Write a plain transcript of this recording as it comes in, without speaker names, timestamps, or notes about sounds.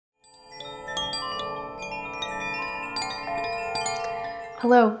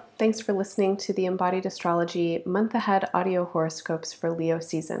Hello, thanks for listening to the Embodied Astrology Month Ahead audio horoscopes for Leo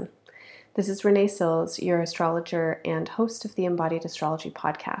season. This is Renee Sills, your astrologer and host of the Embodied Astrology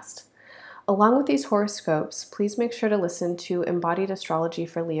podcast. Along with these horoscopes, please make sure to listen to Embodied Astrology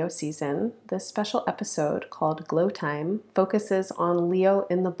for Leo season. This special episode, called Glow Time, focuses on Leo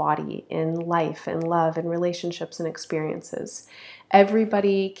in the body, in life and love and relationships and experiences.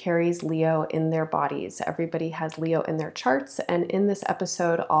 Everybody carries Leo in their bodies. Everybody has Leo in their charts. And in this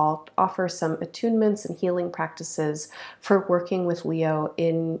episode, I'll offer some attunements and healing practices for working with Leo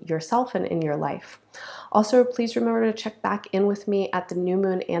in yourself and in your life. Also, please remember to check back in with me at the new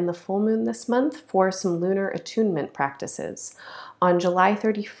moon and the full moon this month for some lunar attunement practices. On July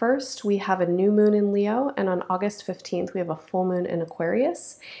 31st, we have a new moon in Leo, and on August 15th, we have a full moon in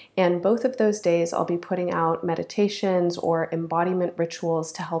Aquarius. And both of those days, I'll be putting out meditations or embodiment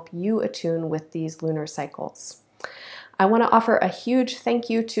rituals to help you attune with these lunar cycles. I want to offer a huge thank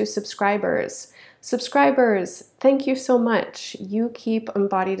you to subscribers. Subscribers, thank you so much. You keep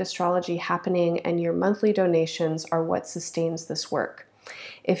Embodied Astrology happening, and your monthly donations are what sustains this work.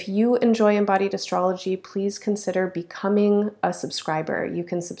 If you enjoy Embodied Astrology, please consider becoming a subscriber. You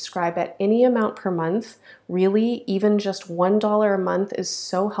can subscribe at any amount per month. Really, even just $1 a month is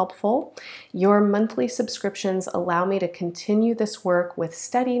so helpful. Your monthly subscriptions allow me to continue this work with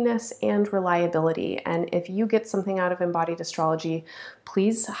steadiness and reliability. And if you get something out of Embodied Astrology,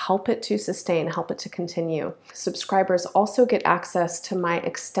 please help it to sustain, help it to continue. Subscribers also get access to my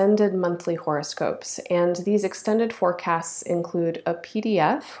extended monthly horoscopes. And these extended forecasts include a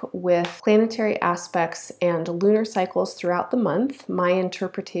PDF with planetary aspects and lunar cycles throughout the month, my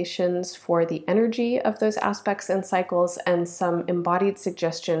interpretations for the energy of those aspects and cycles, and some embodied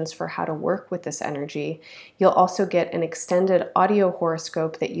suggestions for how to work with this energy. You'll also get an extended audio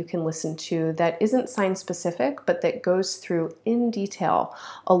horoscope that you can listen to that isn't sign specific, but that goes through in detail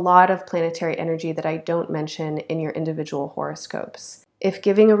a lot of planetary energy that I don't mention in your individual horoscopes. If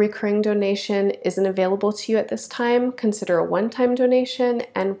giving a recurring donation isn't available to you at this time, consider a one-time donation,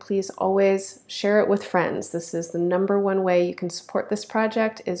 and please always share it with friends. This is the number one way you can support this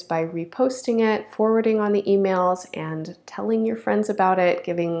project, is by reposting it, forwarding on the emails, and telling your friends about it,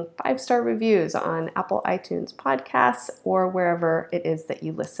 giving 5-star reviews on Apple iTunes podcasts or wherever it is that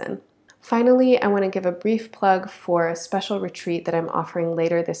you listen. Finally, I want to give a brief plug for a special retreat that I'm offering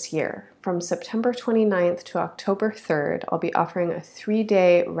later this year. From September 29th to October 3rd, I'll be offering a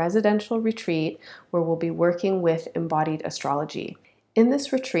 3-day residential retreat where we'll be working with Embodied Astrology. In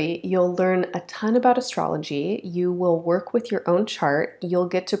this retreat, you'll learn a ton about astrology, you will work with your own chart, you'll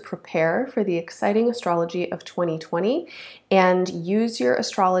get to prepare for the exciting astrology of 2020, and use your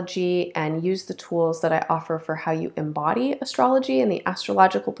astrology and use the tools that I offer for how you embody astrology and the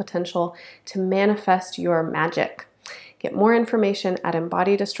astrological potential to manifest your magic. Get more information at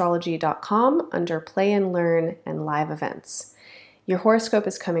embodiedastrology.com under Play and Learn and Live Events. Your horoscope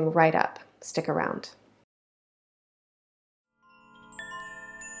is coming right up. Stick around.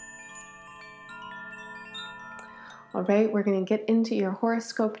 All right, we're going to get into your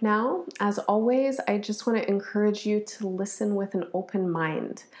horoscope now. As always, I just want to encourage you to listen with an open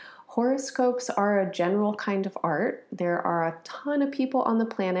mind. Horoscopes are a general kind of art. There are a ton of people on the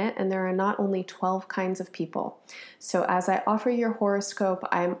planet, and there are not only 12 kinds of people. So as I offer your horoscope,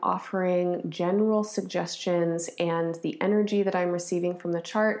 I'm offering general suggestions, and the energy that I'm receiving from the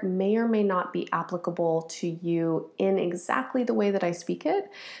chart may or may not be applicable to you in exactly the way that I speak it.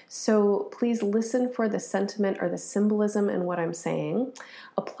 So please listen for the sentiment or the symbolism in what I'm saying.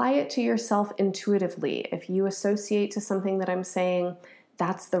 Apply it to yourself intuitively. If you associate to something that I'm saying,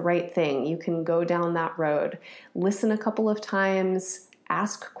 that's the right thing. You can go down that road. Listen a couple of times,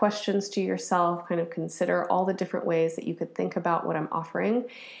 ask questions to yourself, kind of consider all the different ways that you could think about what I'm offering,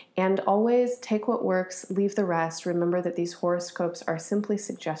 and always take what works, leave the rest. Remember that these horoscopes are simply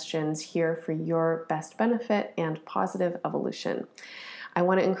suggestions here for your best benefit and positive evolution. I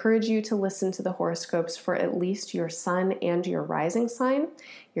want to encourage you to listen to the horoscopes for at least your sun and your rising sign.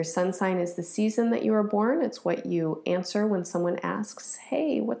 Your sun sign is the season that you are born. It's what you answer when someone asks,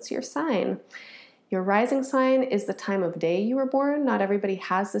 "Hey, what's your sign?" Your rising sign is the time of day you were born. Not everybody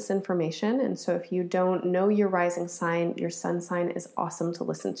has this information, and so if you don't know your rising sign, your sun sign is awesome to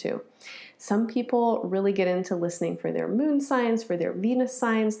listen to. Some people really get into listening for their moon signs, for their Venus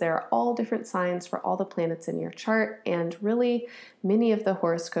signs. There are all different signs for all the planets in your chart, and really many of the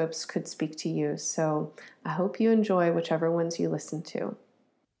horoscopes could speak to you. So I hope you enjoy whichever ones you listen to.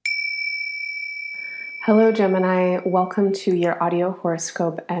 Hello, Gemini. Welcome to your audio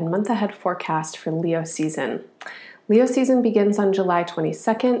horoscope and month ahead forecast for Leo season. Leo season begins on July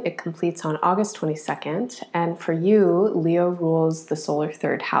 22nd. It completes on August 22nd. And for you, Leo rules the solar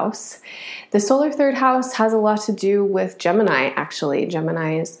third house. The solar third house has a lot to do with Gemini, actually.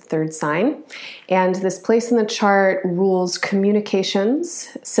 Gemini is the third sign. And this place in the chart rules communications,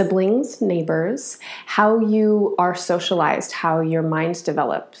 siblings, neighbors, how you are socialized, how your mind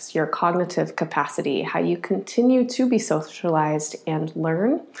develops, your cognitive capacity, how you continue to be socialized and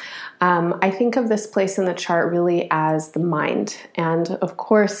learn. I think of this place in the chart really as the mind. And of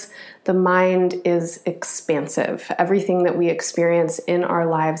course, the mind is expansive. Everything that we experience in our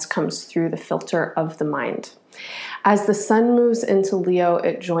lives comes through the filter of the mind. As the sun moves into Leo,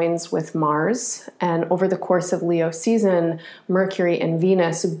 it joins with Mars. And over the course of Leo season, Mercury and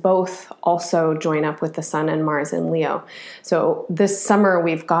Venus both also join up with the sun and Mars in Leo. So this summer,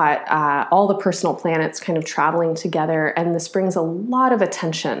 we've got all the personal planets kind of traveling together, and this brings a lot of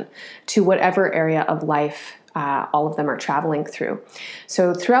attention to whatever area of life all of them are traveling through.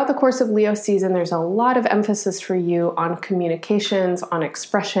 So throughout the course of Leo season, there's a lot of emphasis for you on communications, on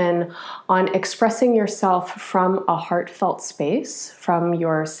expression, on expressing yourself from a heartfelt space, from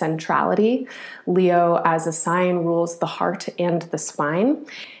your centrality. Leo as a sign rules the heart and the spine.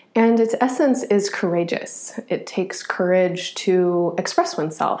 And its essence is courageous. It takes courage to express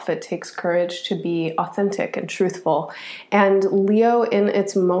oneself. It takes courage to be authentic and truthful. And Leo, in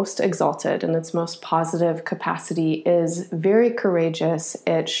its most exalted and its most positive capacity, is very courageous.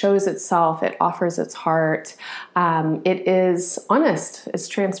 It shows itself. It offers its heart. It is honest. It's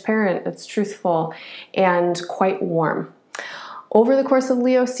transparent. It's truthful and quite warm. Over the course of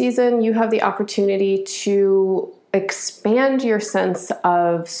Leo season, you have the opportunity to expand your sense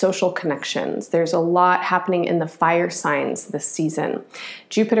of social connections. There's a lot happening in the fire signs this season.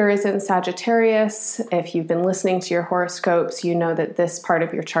 Jupiter is in Sagittarius. If you've been listening to your horoscopes, you know that this part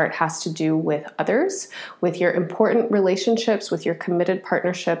of your chart has to do with others, with your important relationships, with your committed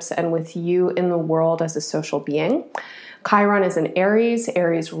partnerships, and with you in the world as a social being. Chiron is in Aries.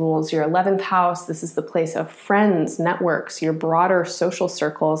 Aries rules your 11th house. This is the place of friends, networks, your broader social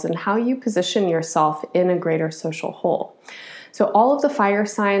circles, and how you position yourself in a greater social whole. So all of the fire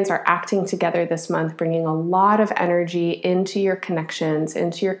signs are acting together this month, bringing a lot of energy into your connections,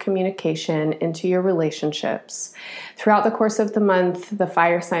 into your communication, into your relationships. Throughout the course of the month, the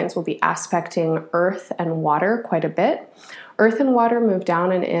fire signs will be aspecting earth and water quite a bit. Earth and water move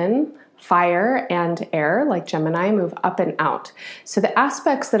down and in. Fire and air, like Gemini, move up and out. So the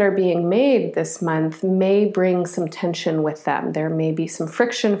aspects that are being made this month may bring some tension with them. There may be some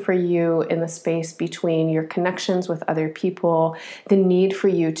friction for you in the space between your connections with other people, the need for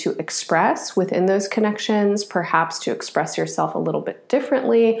you to express within those connections, perhaps to express yourself a little bit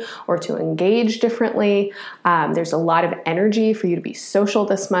differently or to engage differently. There's a lot of energy for you to be social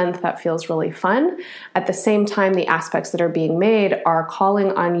this month. That feels really fun. At the same time, the aspects that are being made are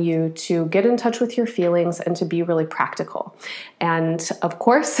calling on you to get in touch with your feelings and to be really practical. And of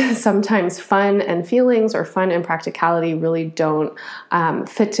course, sometimes fun and feelings or fun and practicality really don't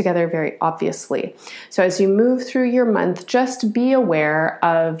fit together very obviously. So as you move through your month, just be aware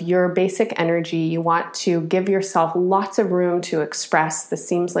of your basic energy. You want to give yourself lots of room to express. This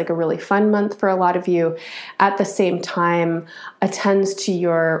seems like a really fun month for a lot of you. At the same time, attend to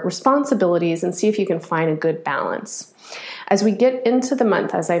your responsibilities and see if you can find a good balance. As we get into the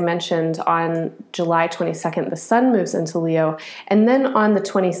month, as I mentioned, on July 22nd, the sun moves into Leo, and then on the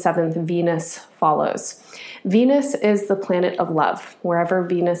 27th, Venus follows. Venus is the planet of love. Wherever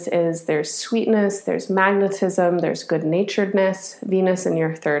Venus is, there's sweetness, there's magnetism, there's good-naturedness. Venus in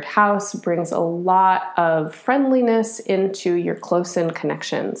your third house brings a lot of friendliness into your close-in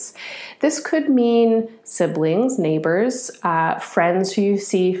connections. This could mean siblings, neighbors, friends who you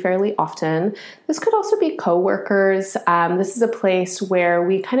see fairly often. This could also be coworkers. This is a place where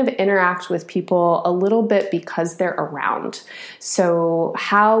we kind of interact with people a little bit because they're around. So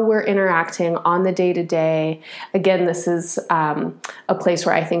how we're interacting on the day-to-day, again, this is a place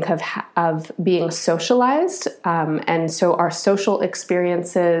where I think of being socialized. And so our social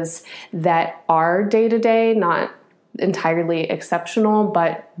experiences that are day-to-day, not entirely exceptional,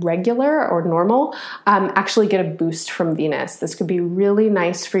 but regular or normal, actually get a boost from Venus. This could be really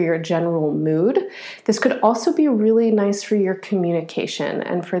nice for your general mood. This could also be really nice for your communication.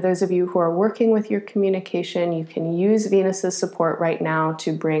 And for those of you who are working with your communication, you can use Venus's support right now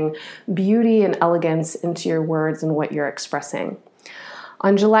to bring beauty and elegance into your words and what you're expressing.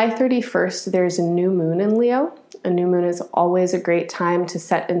 On July 31st, there's a new moon in Leo. A new moon is always a great time to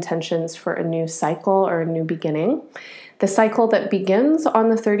set intentions for a new cycle or a new beginning. The cycle that begins on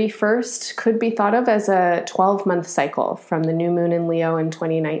the 31st could be thought of as a 12-month cycle from the new moon in Leo in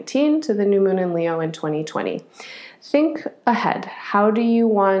 2019 to the new moon in Leo in 2020. Think ahead. How do you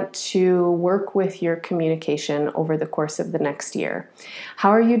want to work with your communication over the course of the next year? How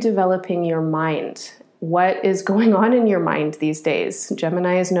are you developing your mind? What is going on in your mind these days?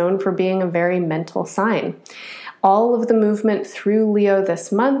 Gemini is known for being a very mental sign. All of the movement through Leo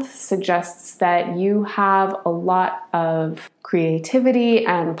this month suggests that you have a lot of creativity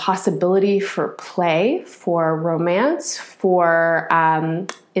and possibility for play, for romance, for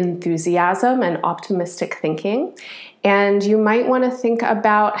enthusiasm and optimistic thinking. And you might want to think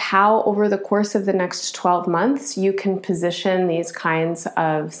about how over the course of the next 12 months you can position these kinds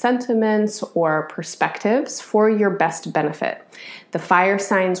of sentiments or perspectives for your best benefit. The fire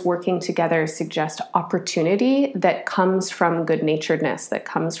signs working together suggest opportunity that comes from good-naturedness, that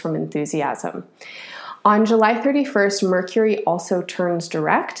comes from enthusiasm. On July 31st, Mercury also turns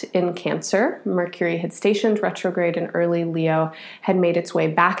direct in Cancer. Mercury had stationed retrograde in early Leo, had made its way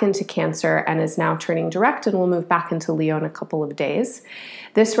back into Cancer, and is now turning direct and will move back into Leo in a couple of days.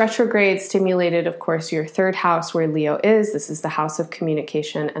 This retrograde stimulated, of course, your third house where Leo is. This is the house of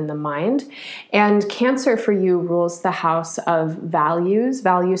communication and the mind. And Cancer for you rules the house of values,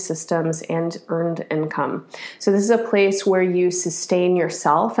 value systems, and earned income. So this is a place where you sustain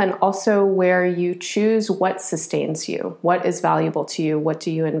yourself and also where you choose what sustains you, what is valuable to you, what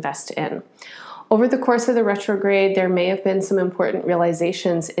do you invest in. Over the course of the retrograde, there may have been some important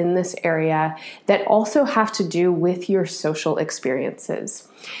realizations in this area that also have to do with your social experiences.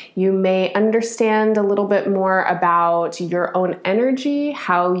 You may understand a little bit more about your own energy,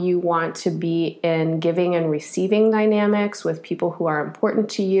 how you want to be in giving and receiving dynamics with people who are important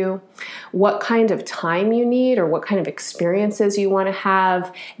to you, what kind of time you need or what kind of experiences you want to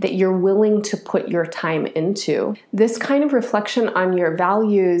have that you're willing to put your time into. This kind of reflection on your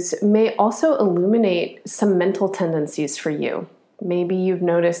values may also illuminate some mental tendencies for you. Maybe you've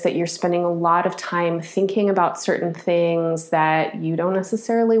noticed that you're spending a lot of time thinking about certain things that you don't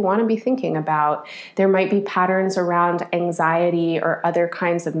necessarily want to be thinking about. There might be patterns around anxiety or other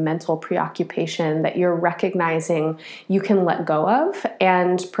kinds of mental preoccupation that you're recognizing you can let go of.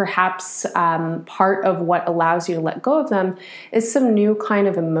 And perhaps part of what allows you to let go of them is some new kind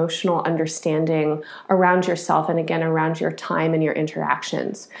of emotional understanding around yourself and again around your time and your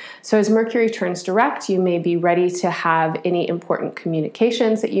interactions. So as Mercury turns direct, you may be ready to have any important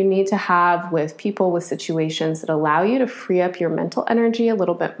communications that you need to have with people, with situations that allow you to free up your mental energy a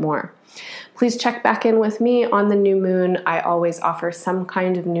little bit more. Please check back in with me on the new moon. I always offer some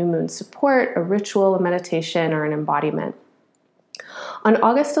kind of new moon support, a ritual, a meditation, or an embodiment. On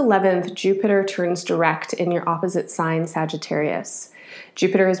August 11th, Jupiter turns direct in your opposite sign, Sagittarius.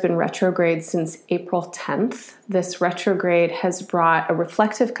 Jupiter has been retrograde since April 10th. This retrograde has brought a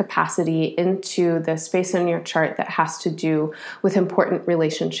reflective capacity into the space in your chart that has to do with important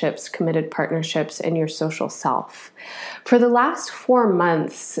relationships, committed partnerships, and your social self. For the last 4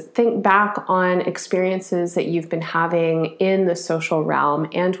 months, think back on experiences that you've been having in the social realm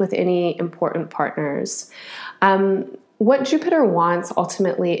and with any important partners. What Jupiter wants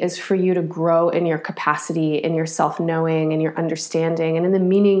ultimately is for you to grow in your capacity, in your self-knowing, in your understanding, and in the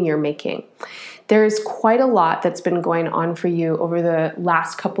meaning you're making. There's quite a lot that's been going on for you over the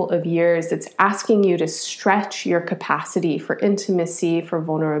last couple of years that's asking you to stretch your capacity for intimacy, for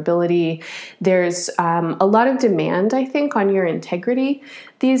vulnerability. There's a lot of demand, I think, on your integrity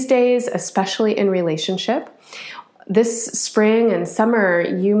these days, especially in relationship. This spring and summer,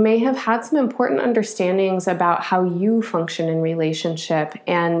 you may have had some important understandings about how you function in relationship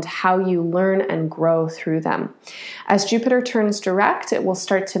and how you learn and grow through them. As Jupiter turns direct, it will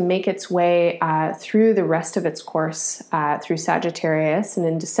start to make its way through the rest of its course through Sagittarius, and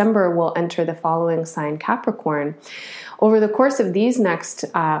in December will enter the following sign, Capricorn. Over the course of these next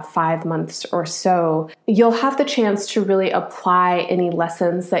 5 months or so, you'll have the chance to really apply any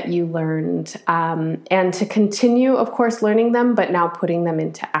lessons that you learned and to continue, of course, learning them, but now putting them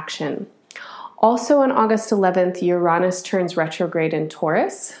into action. Also on August 11th, Uranus turns retrograde in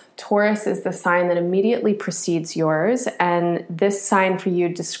Taurus. Taurus is the sign that immediately precedes yours, and this sign for you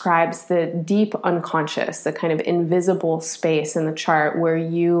describes the deep unconscious, the kind of invisible space in the chart where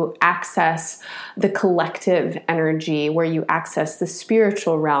you access the collective energy, where you access the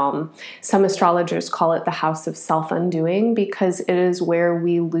spiritual realm. Some astrologers call it the house of self-undoing because it is where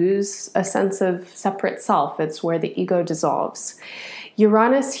we lose a sense of separate self. It's where the ego dissolves.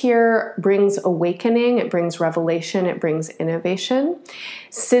 Uranus here brings awakening, it brings revelation, it brings innovation.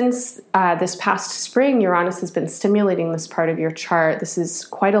 Since this past spring, Uranus has been stimulating this part of your chart. This is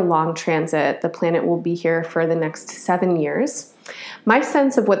quite a long transit. The planet will be here for the next 7 years. My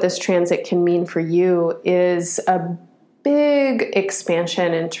sense of what this transit can mean for you is a big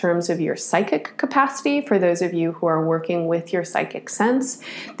expansion in terms of your psychic capacity for those of you who are working with your psychic sense.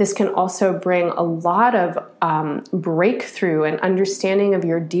 This can also bring a lot of breakthrough and understanding of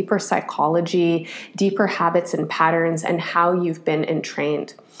your deeper psychology, deeper habits and patterns, and how you've been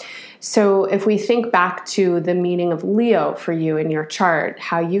entrained. So if we think back to the meaning of Leo for you in your chart,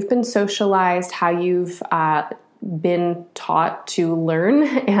 how you've been socialized, how you've been taught to learn,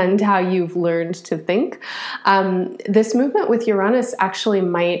 and how you've learned to think. This movement with Uranus actually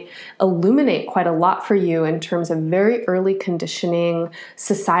might illuminate quite a lot for you in terms of very early conditioning,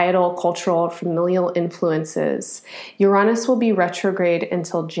 societal, cultural, familial influences. Uranus will be retrograde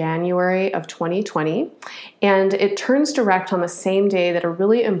until January of 2020, and it turns direct on the same day that a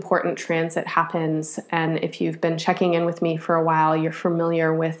really important transit happens. And if you've been checking in with me for a while, you're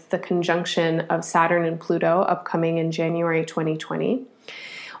familiar with the conjunction of Saturn and Pluto upcoming in January 2020.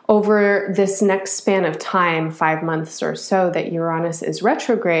 Over this next span of time, 5 months or so that Uranus is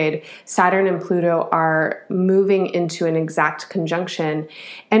retrograde, Saturn and Pluto are moving into an exact conjunction.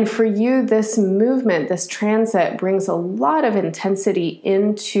 And for you, this movement, this transit brings a lot of intensity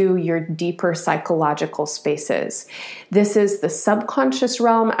into your deeper psychological spaces. This is the subconscious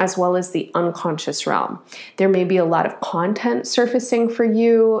realm as well as the unconscious realm. There may be a lot of content surfacing for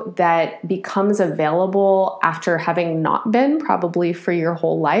you that becomes available after having not been, probably for your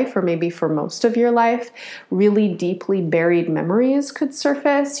whole life, or maybe for most of your life. Really deeply buried memories could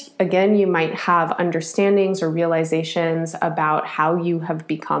surface. Again, you might have understandings or realizations about how you have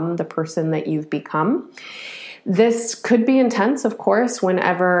become the person that you've become. This could be intense, of course,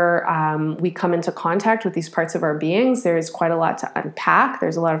 whenever we come into contact with these parts of our beings. There's quite a lot to unpack.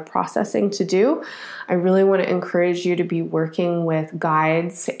 There's a lot of processing to do. I really want to encourage you to be working with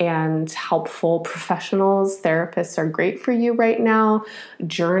guides and helpful professionals. Therapists are great for you right now.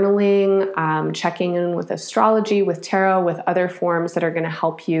 Journaling, checking in with astrology, with tarot, with other forms that are going to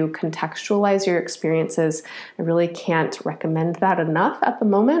help you contextualize your experiences. I really can't recommend that enough at the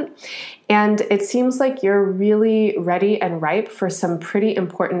moment. And it seems like you're really ready and ripe for some pretty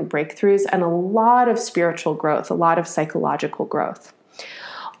important breakthroughs and a lot of spiritual growth, a lot of psychological growth.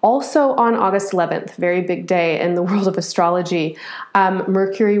 Also on August 11th, very big day in the world of astrology,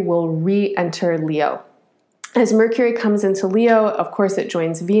 Mercury will re-enter Leo. As Mercury comes into Leo, of course, it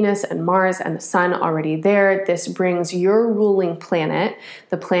joins Venus and Mars and the Sun already there. This brings your ruling planet,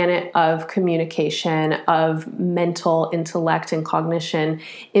 the planet of communication, of mental intellect and cognition,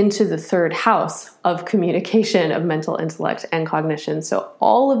 into the third house of communication, of mental intellect and cognition. So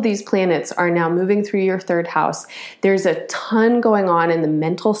all of these planets are now moving through your third house. There's a ton going on in the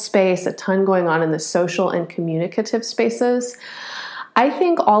mental space, a ton going on in the social and communicative spaces. I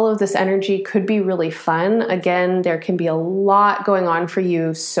think all of this energy could be really fun. Again, there can be a lot going on for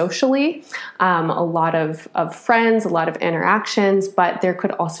you socially, a lot of friends, a lot of interactions, but there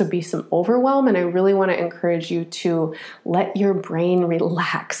could also be some overwhelm. And I really want to encourage you to let your brain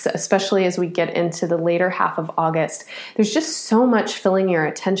relax, especially as we get into the later half of August. There's just so much filling your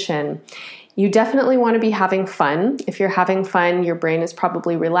attention. You definitely want to be having fun. If you're having fun, your brain is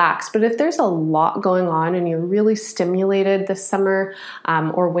probably relaxed. But if there's a lot going on and you're really stimulated this summer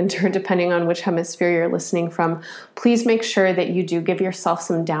or winter, depending on which hemisphere you're listening from, please make sure that you do give yourself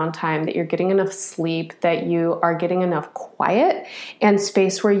some downtime, that you're getting enough sleep, that you are getting enough quiet and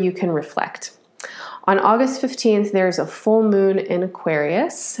space where you can reflect. On August 15th, there's a full moon in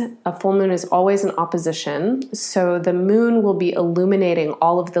Aquarius. A full moon is always in opposition, so the moon will be illuminating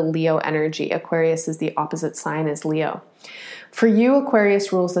all of the Leo energy. Aquarius is the opposite sign as Leo. For you,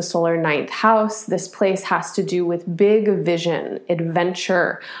 Aquarius rules the solar 9th house. This place has to do with big vision,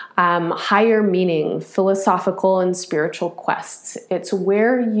 adventure, higher meaning, philosophical and spiritual quests. It's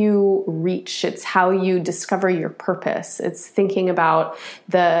where you reach. It's how you discover your purpose. It's thinking about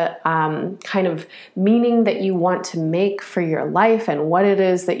the kind of meaning that you want to make for your life and what it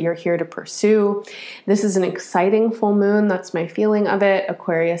is that you're here to pursue. This is an exciting full moon. That's my feeling of it.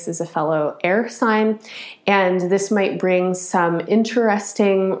 Aquarius is a fellow air sign, and this might bring some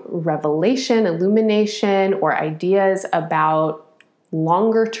interesting revelation, illumination, or ideas about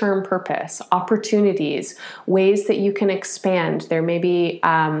longer term purpose, opportunities, ways that you can expand. There may be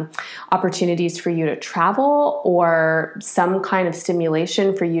opportunities for you to travel or some kind of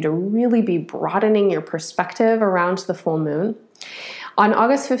stimulation for you to really be broadening your perspective around the full moon. On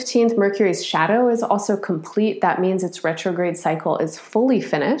August 15th, Mercury's shadow is also complete. That means its retrograde cycle is fully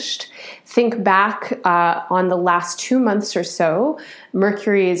finished. Think back on the last 2 months or so.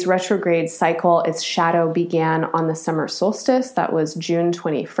 Mercury's retrograde cycle, its shadow began on the summer solstice. That was June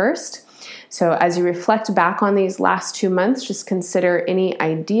 21st. So as you reflect back on these last 2 months, just consider any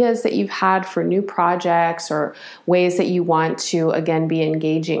ideas that you've had for new projects or ways that you want to, again, be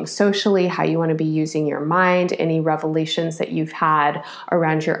engaging socially, how you want to be using your mind, any revelations that you've had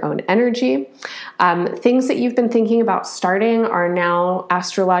around your own energy. Things that you've been thinking about starting are now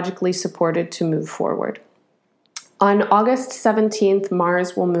astrologically supported to move forward. On August 17th,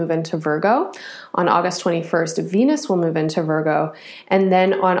 Mars will move into Virgo. On August 21st, Venus will move into Virgo. And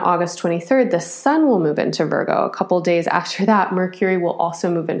then on August 23rd, the Sun will move into Virgo. A couple days after that, Mercury will also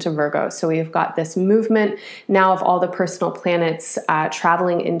move into Virgo. So we've got this movement now of all the personal planets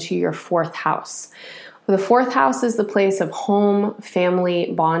traveling into your fourth house. The fourth house is the place of home,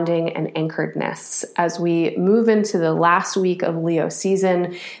 family, bonding, and anchoredness. As we move into the last week of Leo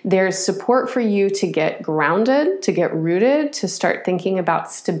season, there's support for you to get grounded, to get rooted, to start thinking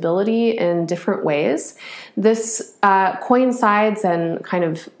about stability in different ways. This coincides and kind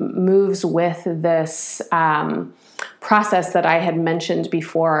of moves with this process that I had mentioned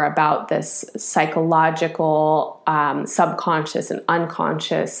before about this psychological, subconscious and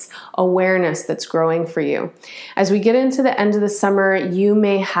unconscious awareness that's growing for you. As we get into the end of the summer, you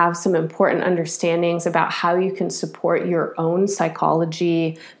may have some important understandings about how you can support your own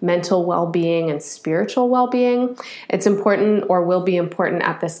psychology, mental well-being, and spiritual well-being. It's important, or will be important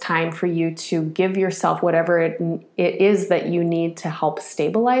at this time, for you to give yourself whatever it is that you need to help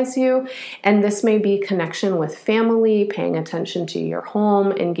stabilize you. And this may be connection with family, paying attention to your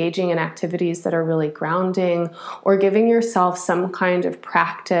home, engaging in activities that are really grounding, or giving yourself some kind of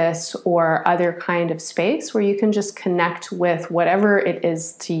practice or other kind of space where you can just connect with whatever it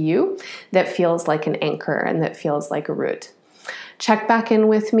is to you that feels like an anchor and that feels like a root. Check back in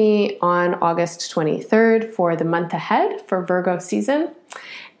with me on August 23rd for the month ahead for Virgo season.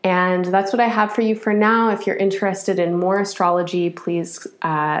 And that's what I have for you for now. If you're interested in more astrology, please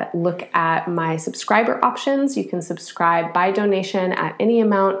look at my subscriber options. You can subscribe by donation at any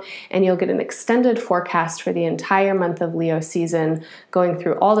amount, and you'll get an extended forecast for the entire month of Leo season, going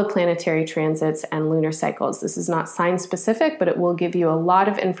through all the planetary transits and lunar cycles. This is not sign specific, but it will give you a lot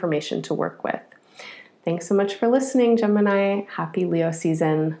of information to work with. Thanks so much for listening, Gemini. Happy Leo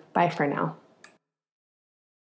season. Bye for now.